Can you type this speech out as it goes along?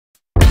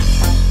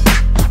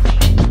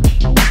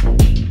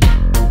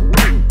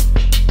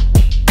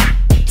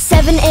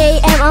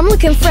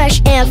looking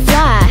fresh and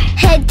fly.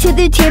 Head to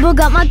the table,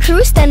 got my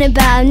crew standing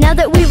by. Now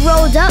that we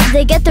rolled up,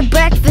 they get the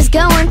breakfast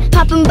going.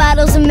 Popping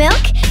bottles of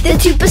milk, the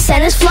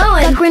 2% is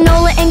flowing. Got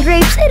granola and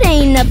grapes, it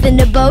ain't nothing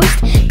to boast,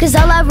 'cause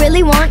all I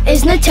really want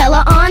is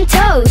Nutella on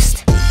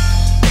toast.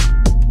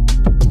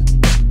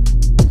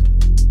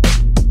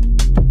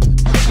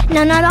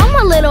 Now not all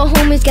my little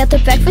homies got the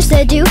breakfast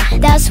to do.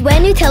 That's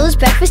when Nutella's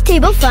Breakfast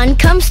Table Fun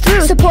comes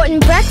through. Supporting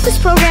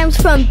breakfast programs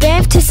from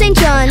Banff to St.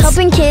 John's,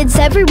 helping kids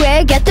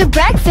everywhere get their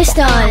breakfast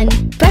on.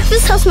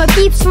 Breakfast helps my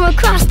peeps from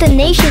across the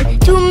nation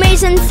do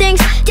amazing things,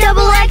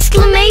 double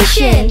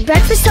exclamation.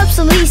 Breakfast helps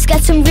Elise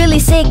get some really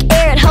sick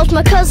air. It helps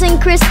my cousin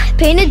Chris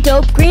paint a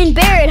dope green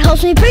bear. It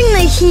helps me bring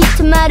the heat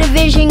to my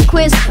division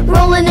quiz.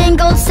 Rolling in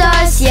gold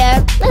stars,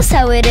 yeah, that's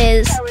how it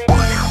is.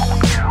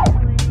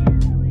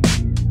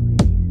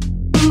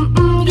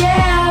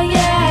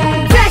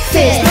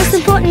 Most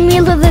important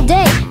meal of the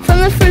day, from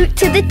the fruit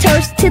to the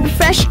toast to the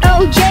fresh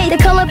OJ. They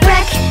call it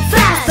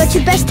breakfast, but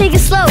you best take it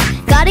slow.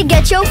 Gotta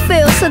get your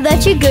fill so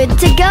that you're good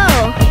to go.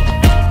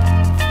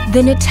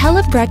 The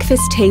Nutella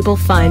Breakfast Table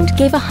Fund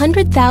gave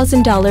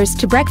 $100,000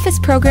 to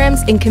breakfast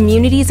programs in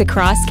communities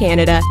across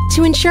Canada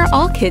to ensure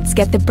all kids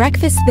get the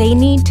breakfast they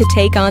need to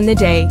take on the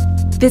day.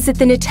 Visit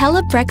the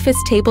Nutella Breakfast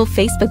Table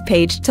Facebook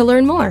page to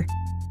learn more.